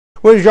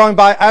We're joined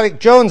by Alec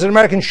Jones, an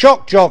American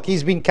shock jock.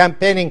 He's been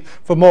campaigning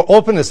for more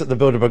openness at the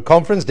Bilderberg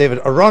conference. David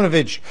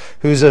Aronovich,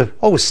 who's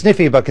always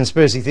sniffy about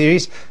conspiracy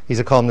theories. He's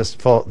a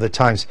columnist for The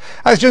Times.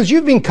 Alec Jones,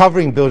 you've been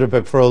covering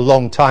Bilderberg for a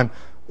long time.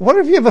 What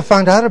have you ever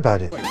found out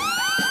about it?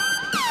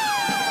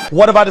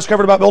 What have I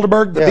discovered about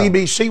Bilderberg? The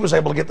BBC was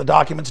able to get the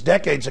documents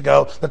decades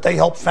ago that they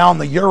helped found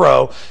the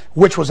Euro,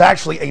 which was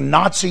actually a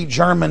Nazi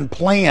German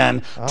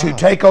plan to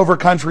take over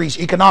countries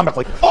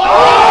economically.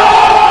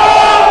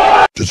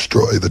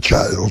 Destroy the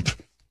child,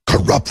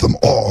 corrupt them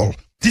all.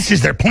 This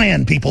is their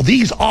plan, people.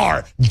 These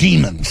are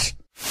demons.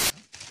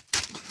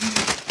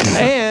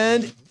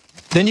 And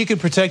then you can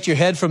protect your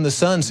head from the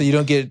sun so you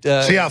don't get...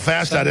 See how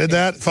fast I did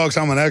that? Folks,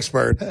 I'm an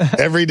expert.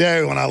 Every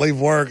day when I leave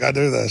work, I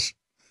do this.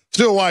 Let's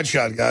do a wide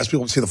shot, guys.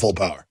 People can see the full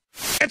power.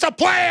 It's a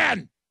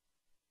plan!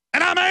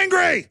 And I'm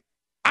angry!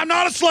 I'm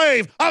not a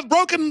slave. I've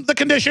broken the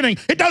conditioning.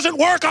 It doesn't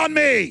work on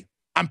me.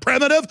 I'm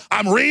primitive.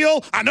 I'm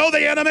real. I know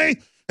the enemy.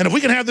 And if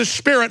we can have this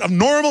spirit of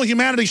normal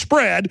humanity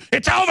spread,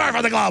 it's over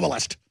for the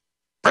globalist.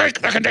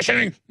 Break the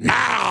conditioning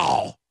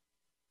now.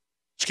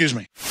 Excuse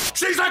me.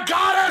 She's a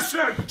goddess!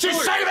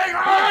 She's saving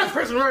Earth!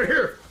 Prison right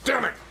here.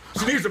 Damn it.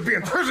 She needs to be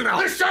in prison now.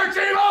 This church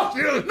evil!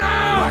 No!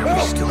 Why are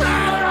we still here?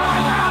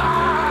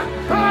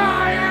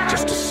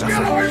 Just to suffer.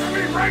 Get away from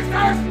me,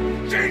 pranksters!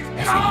 She's Every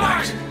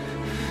night,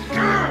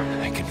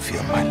 I can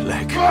feel my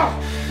leg,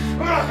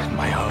 and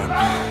my arm,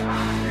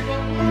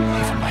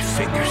 even my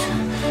fingers.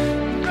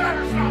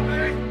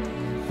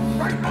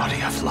 The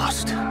body I've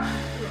lost.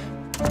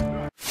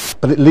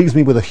 But it leaves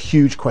me with a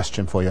huge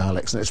question for you,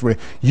 Alex, and it's really,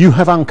 you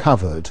have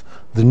uncovered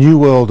the New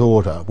World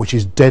Order, which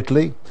is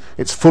deadly.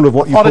 It's full of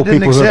what you call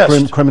people who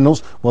are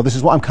criminals. Well, this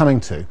is what I'm coming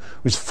to.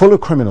 It's full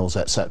of criminals,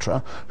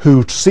 etc.,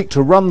 who seek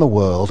to run the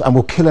world and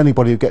will kill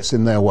anybody who gets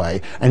in their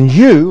way. And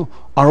you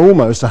are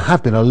almost, or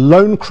have been, a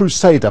lone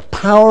crusader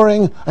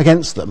powering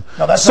against them.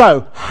 No,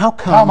 so how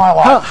come? How am I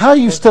alive? How are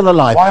you still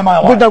alive? Why am I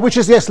alive? Well, no, which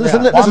is yes.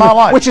 Listen, Why am I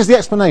alive? Which is the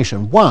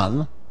explanation?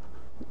 One,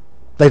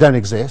 they don't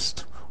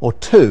exist. Or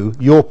two,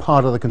 you're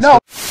part of the conspiracy.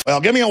 No.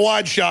 Well, give me a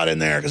wide shot in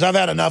there, because I've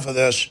had enough of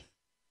this.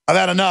 I've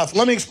had enough.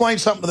 Let me explain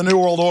something to the New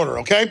World Order,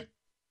 okay?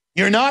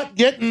 You're not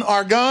getting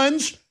our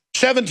guns.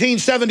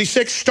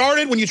 1776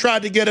 started when you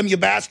tried to get them, you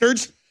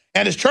bastards.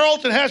 And as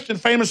Charlton Heston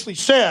famously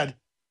said,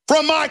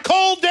 from my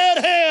cold,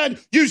 dead hand,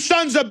 you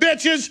sons of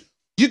bitches,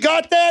 you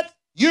got that?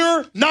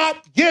 You're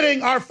not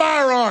getting our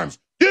firearms.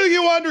 Do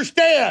you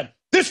understand?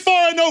 This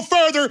far and no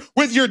further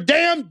with your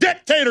damn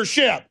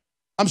dictatorship.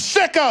 I'm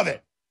sick of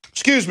it.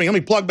 Excuse me, let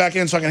me plug back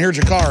in so I can hear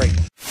Jakari.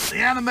 The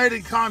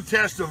animated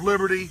contest of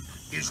liberty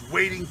is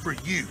waiting for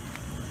you.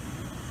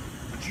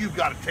 But you've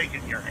got to take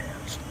it in your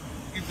hands.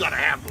 You've got to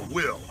have the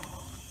will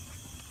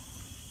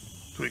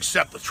to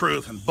accept the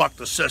truth and buck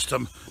the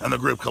system and the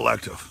group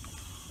collective.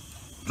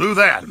 Do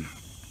that, and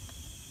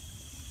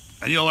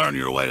you'll earn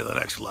your way to the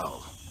next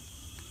level.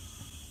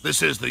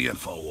 This is the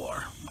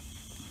InfoWar.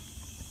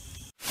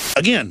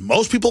 Again,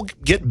 most people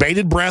get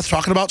bated breath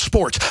talking about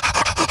sports.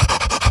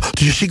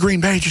 Did you see Green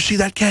Bay? Did you see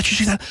that catch? Did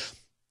you see that?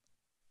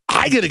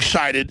 I get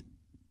excited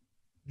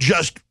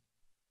just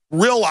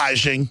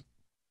realizing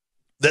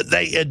that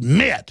they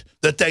admit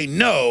that they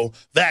know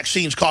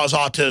vaccines cause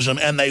autism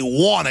and they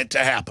want it to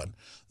happen.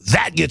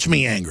 That gets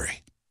me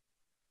angry.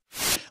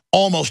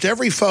 Almost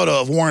every photo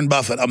of Warren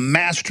Buffett, a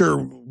master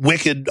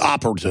wicked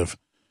operative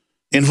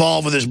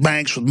involved with his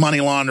banks, with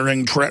money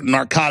laundering,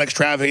 narcotics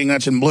trafficking,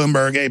 that's in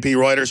Bloomberg, AP,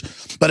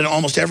 Reuters, but in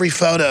almost every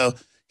photo,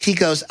 he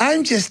goes,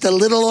 I'm just a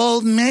little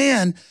old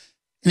man.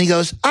 And he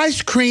goes,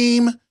 ice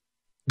cream.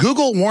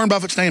 Google Warren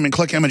Buffett's name and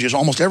click images,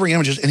 almost every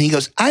image, and he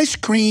goes, ice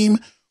cream.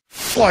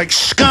 Like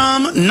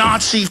scum,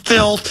 Nazi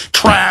filth,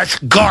 trash,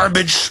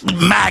 garbage,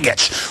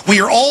 maggots.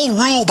 We are all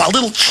ruled by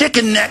little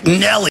chicken neck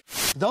Nelly.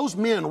 Those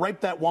men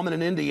raped that woman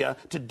in India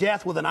to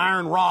death with an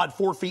iron rod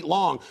 4 feet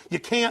long. You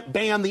can't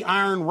ban the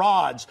iron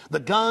rods. The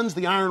guns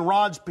the iron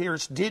rods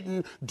pierced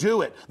didn't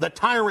do it. The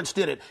tyrants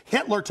did it.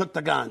 Hitler took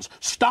the guns.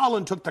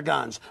 Stalin took the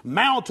guns.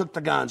 Mao took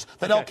the guns.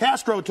 Fidel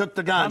Castro took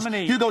the guns.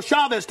 Hugo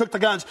Chavez took the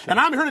guns. And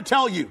I'm here to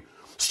tell you,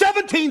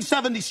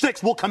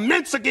 1776 will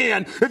commence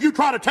again if you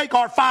try to take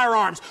our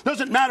firearms.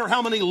 Doesn't matter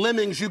how many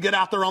lemmings you get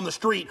out there on the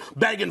street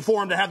begging for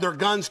them to have their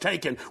guns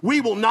taken.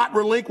 We will not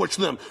relinquish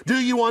them. Do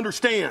you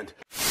understand?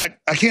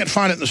 I can't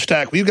find it in the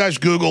stack. Will you guys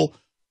Google,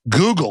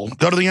 go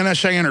to the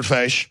NSA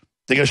interface.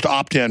 They get us to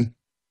opt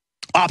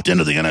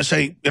into the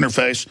NSA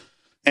interface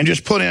and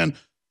just put in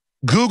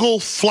Google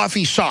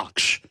fluffy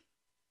socks.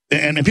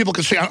 And people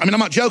can see, I mean, I'm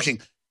not joking.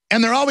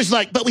 And they're always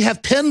like, but we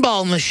have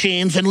pinball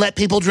machines and let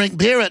people drink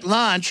beer at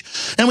lunch.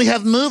 And we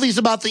have movies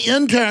about the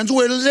interns.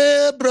 We're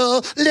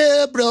liberal.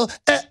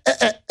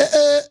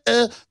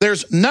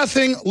 There's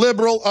nothing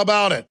liberal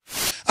about it.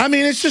 I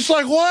mean, it's just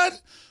like,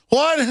 what?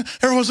 What?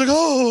 Everyone's like,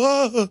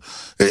 oh,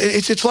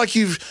 it's like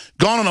you've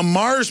gone on a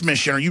Mars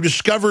mission, or you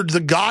discovered the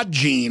God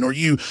gene, or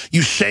you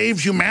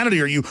saved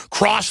humanity, or you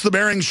crossed the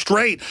Bering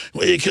Strait.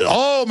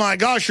 Oh my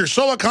gosh, you're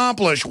so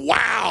accomplished.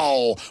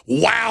 Wow.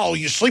 Wow,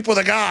 you sleep with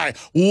a guy.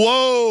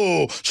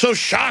 Whoa, so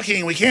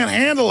shocking, we can't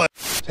handle it.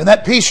 In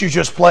that piece you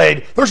just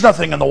played, there's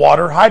nothing in the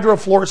water.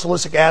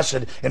 Hydrofluorosilicic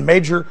acid in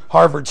major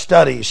Harvard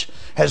studies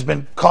has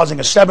been causing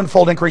a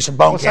 7-fold increase in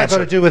bone cancer. What's that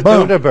got to do with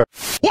Bilderberg?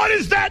 What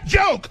is that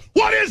joke?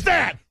 What is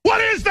that? What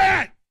is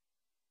that?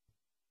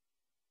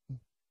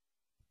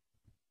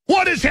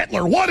 What is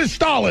Hitler? What is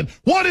Stalin?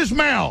 What is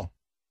Mao?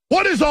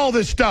 What is all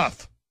this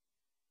stuff?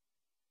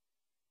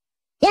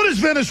 What is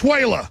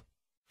Venezuela?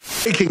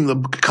 Taking the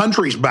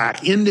countries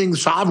back, ending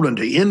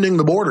sovereignty, ending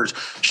the borders,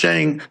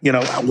 saying, you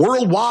know,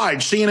 worldwide,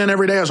 CNN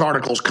every day has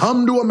articles,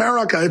 come to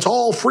America, it's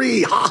all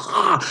free, ha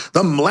ha,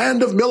 the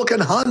land of milk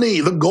and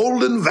honey, the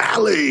Golden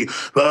Valley,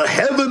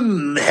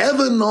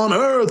 heaven on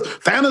earth,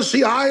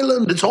 Fantasy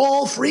Island, it's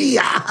all free,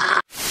 ha ha.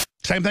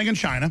 Same thing in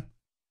China.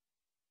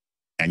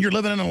 And you're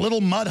living in a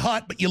little mud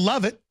hut, but you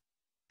love it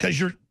because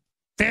your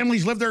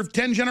families lived there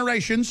 10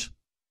 generations,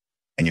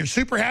 and you're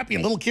super happy,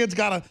 and little kids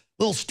got a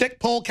little stick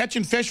pole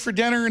catching fish for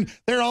dinner, and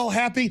they're all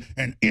happy.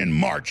 And in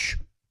march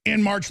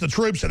the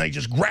troops, and they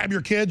just grab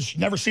your kids,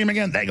 never see them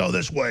again. They go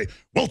this way.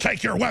 We'll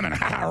take your women,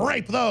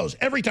 rape those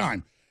every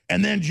time.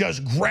 And then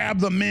just grab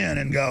the men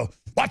and go,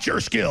 what's your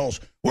skills?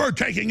 We're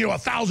taking you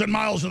 1,000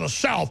 miles to the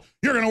south.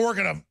 You're going to work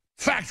in a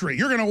factory.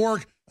 You're going to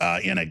work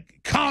in a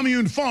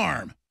commune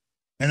farm.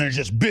 And there's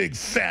just big,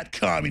 fat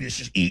communists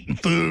just eating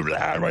food,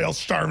 everybody else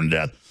starving to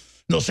death. And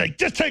they'll say,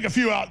 just take a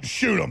few out and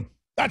shoot them.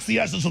 That's the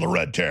essence of the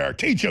Red Terror.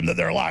 Teach them that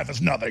their life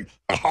is nothing.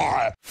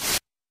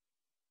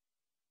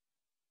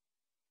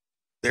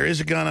 There is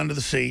a gun under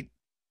the seat.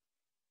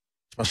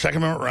 It's my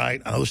Second Amendment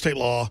right. I know the state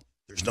law.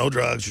 There's no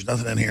drugs. There's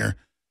nothing in here.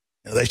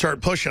 And they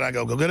start pushing. I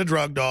go get a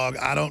drug dog.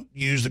 I don't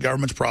use the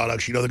government's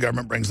products. You know the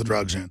government brings the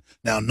drugs in.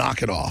 Now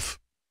knock it off.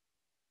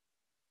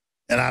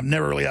 And I've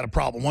never really had a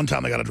problem. One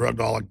time I got a drug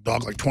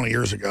dog like 20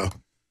 years ago.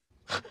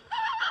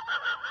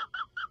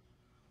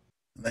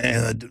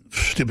 And the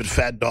stupid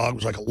fat dog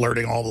was like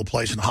alerting all over the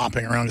place and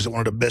hopping around because it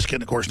wanted a biscuit.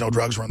 And, of course, no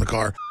drugs were in the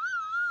car.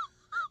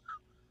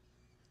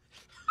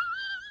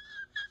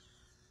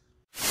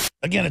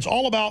 Again, it's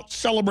all about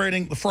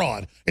celebrating the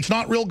fraud. It's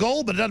not real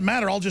gold, but it doesn't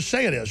matter. I'll just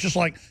say it is. Just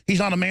like he's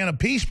not a man of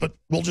peace, but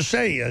we'll just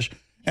say he is.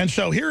 And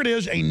so here it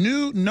is, a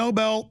new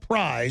Nobel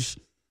Prize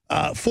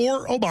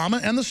for Obama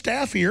and the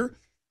staff here.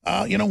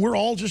 You know, we're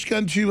all just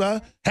going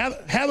to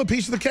have a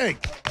piece of the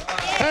cake.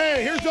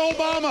 Hey, here's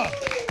Obama.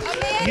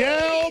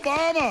 Yeah,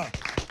 Obama.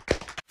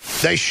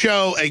 They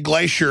show a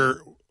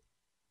glacier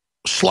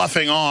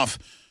sloughing off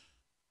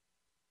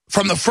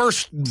from the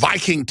first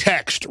Viking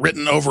text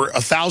written over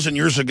 1,000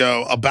 years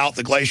ago about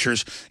the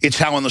glaciers. It's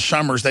how in the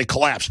summers they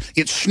collapse.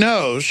 It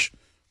snows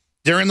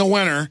during the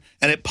winter,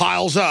 and it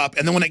piles up,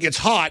 and then when it gets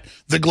hot,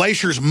 the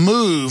glaciers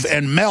move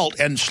and melt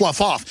and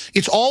slough off.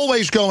 It's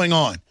always going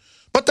on.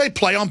 But they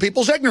play on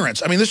people's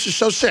ignorance. I mean, this is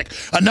so sick.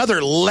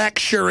 Another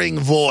lecturing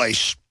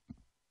voice.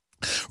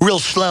 Real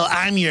slow,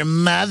 I'm your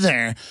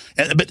mother.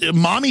 But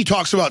mommy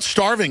talks about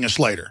starving us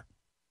later.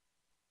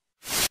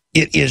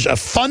 It is a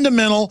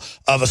fundamental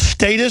of a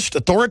statist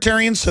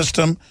authoritarian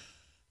system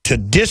to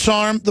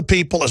disarm the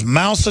people. As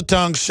Mao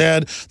Zedong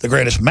said, the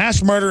greatest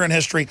mass murder in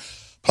history.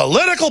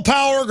 Political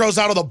power goes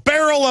out of the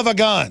barrel of a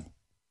gun.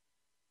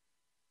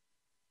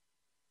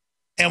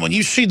 And when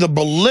you see the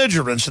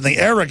belligerence and the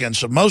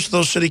arrogance of most of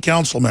those city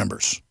council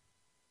members,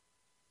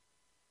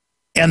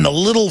 and the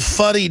little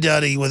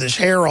fuddy-duddy with his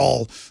hair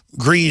all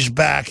greased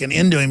back and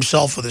into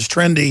himself with his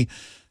trendy,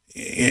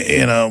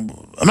 you know,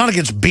 I'm not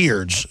against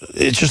beards.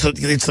 It's just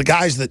it's the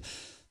guys that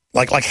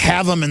like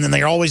have them, and then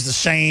they're always the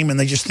same, and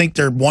they just think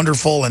they're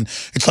wonderful, and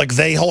it's like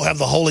they have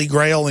the Holy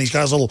Grail, and he's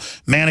got his little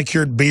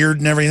manicured beard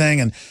and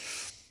everything, and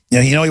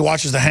you know he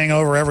watches The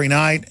Hangover every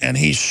night, and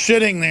he's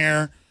sitting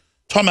there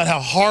talking about how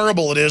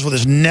horrible it is with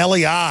his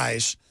Nelly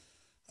eyes,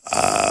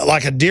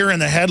 like a deer in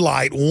the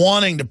headlight,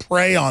 wanting to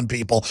prey on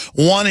people,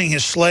 wanting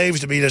his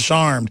slaves to be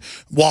disarmed,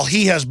 while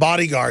he has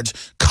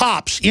bodyguards,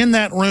 cops in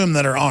that room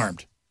that are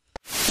armed.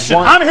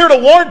 I'm here to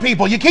warn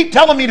people. You keep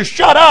telling me to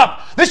shut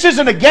up. This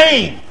isn't a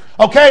game.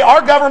 Okay,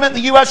 our government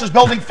in the U.S. is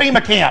building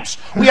FEMA camps.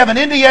 We have an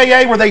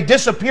NDAA where they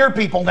disappear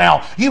people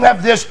now. You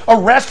have this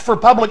arrest for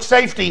public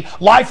safety,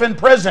 life in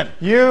prison.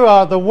 You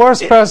are the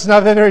worst person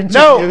I've ever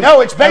interviewed.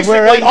 No, it's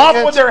basically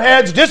off with their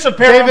heads,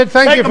 disappear David, them,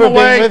 thank you for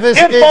being with us.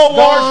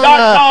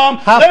 Infowars.com.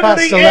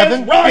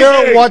 11:30.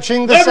 You're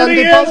watching the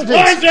Sunday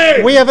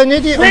Politics. We have an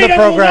idiot on the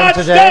program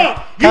today.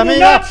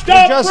 Coming up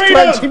in just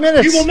 20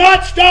 minutes. You will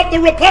not stop the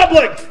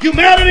Republic.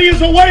 Humanity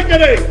is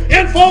awakening.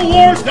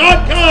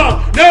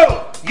 Infowars.com.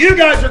 No. You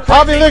guys are crazy.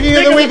 I'll be looking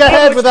at the week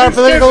ahead with our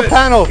political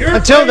panel.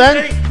 Until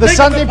then, the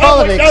Sunday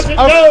Politics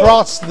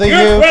across the UK.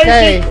 You're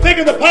crazy.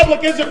 Thinking the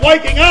public isn't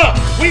waking up.